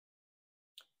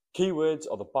Keywords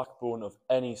are the backbone of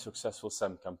any successful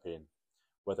SEM campaign,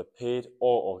 whether paid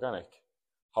or organic.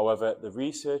 However, the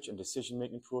research and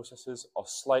decision-making processes are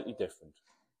slightly different.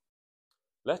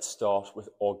 Let's start with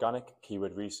organic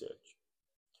keyword research.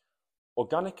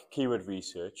 Organic keyword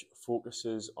research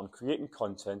focuses on creating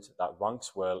content that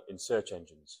ranks well in search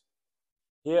engines.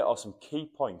 Here are some key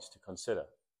points to consider.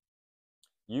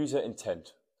 User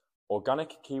intent.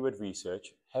 Organic keyword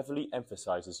research heavily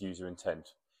emphasizes user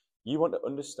intent. You want to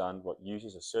understand what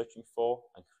users are searching for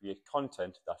and create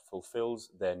content that fulfills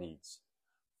their needs.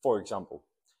 For example,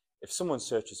 if someone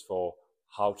searches for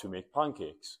how to make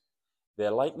pancakes, they're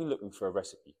likely looking for a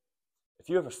recipe. If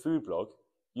you have a food blog,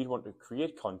 you'd want to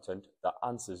create content that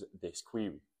answers this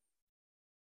query.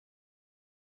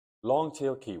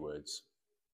 Long-tail keywords.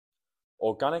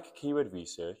 Organic keyword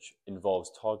research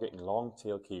involves targeting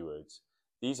long-tail keywords.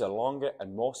 These are longer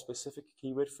and more specific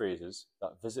keyword phrases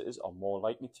that visitors are more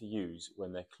likely to use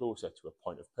when they're closer to a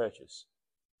point of purchase.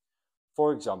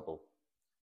 For example,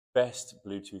 best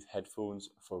Bluetooth headphones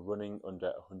for running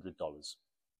under $100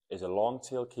 is a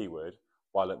long-tail keyword.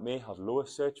 While it may have lower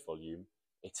search volume,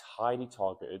 it's highly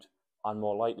targeted and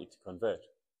more likely to convert.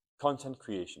 Content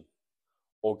creation.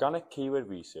 Organic keyword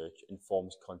research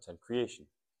informs content creation.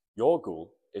 Your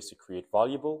goal is to create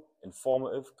valuable,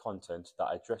 informative content that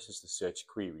addresses the search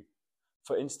query.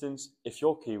 For instance, if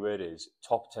your keyword is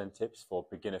top 10 tips for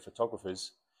beginner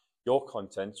photographers, your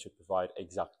content should provide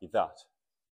exactly that.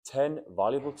 10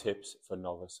 valuable tips for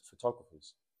novice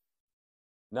photographers.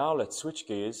 Now let's switch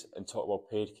gears and talk about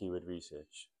paid keyword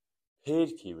research.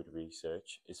 Paid keyword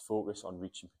research is focused on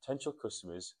reaching potential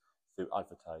customers through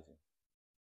advertising.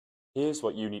 Here's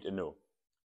what you need to know.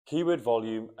 Keyword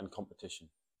volume and competition.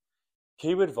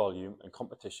 Keyword volume and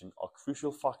competition are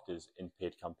crucial factors in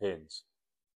paid campaigns.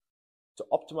 To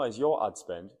optimize your ad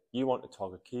spend, you want to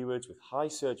target keywords with high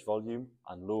search volume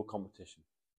and low competition.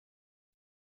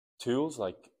 Tools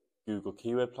like Google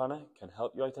Keyword Planner can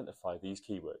help you identify these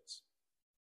keywords.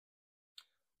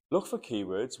 Look for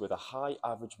keywords with a high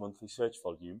average monthly search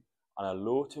volume and a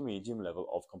low to medium level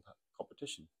of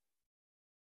competition.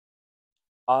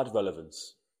 Ad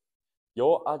relevance.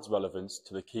 Your ad's relevance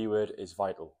to the keyword is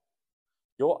vital.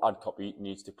 Your ad copy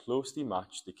needs to closely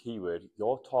match the keyword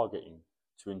you're targeting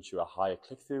to ensure higher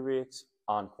click-through rates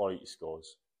and quality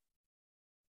scores.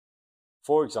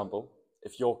 For example,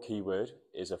 if your keyword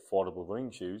is affordable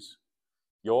running shoes,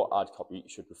 your ad copy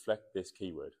should reflect this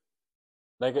keyword.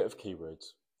 Negative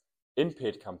keywords. In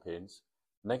paid campaigns,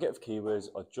 negative keywords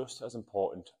are just as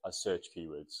important as search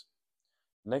keywords.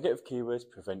 Negative keywords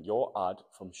prevent your ad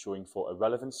from showing for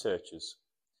irrelevant searches,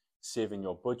 saving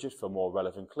your budget for more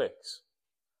relevant clicks.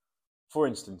 For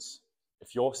instance,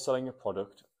 if you're selling a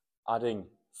product, adding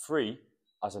free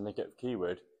as a negative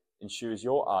keyword ensures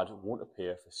your ad won't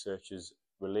appear for searches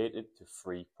related to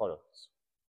free products.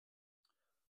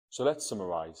 So let's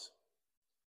summarize.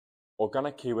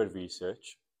 Organic keyword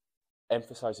research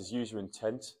emphasizes user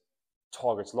intent,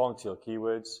 targets long-tail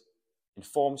keywords,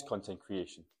 informs content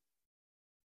creation.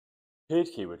 Paid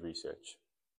keyword research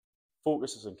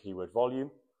focuses on keyword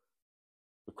volume,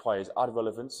 requires ad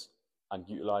relevance, and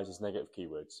utilizes negative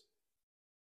keywords.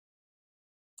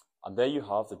 And there you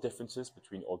have the differences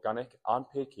between organic and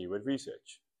paid keyword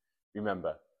research.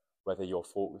 Remember, whether you're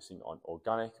focusing on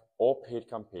organic or paid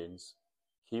campaigns,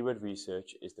 keyword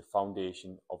research is the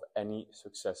foundation of any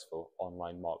successful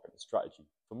online marketing strategy.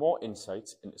 For more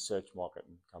insights into search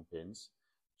marketing campaigns,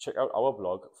 check out our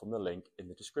blog from the link in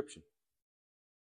the description.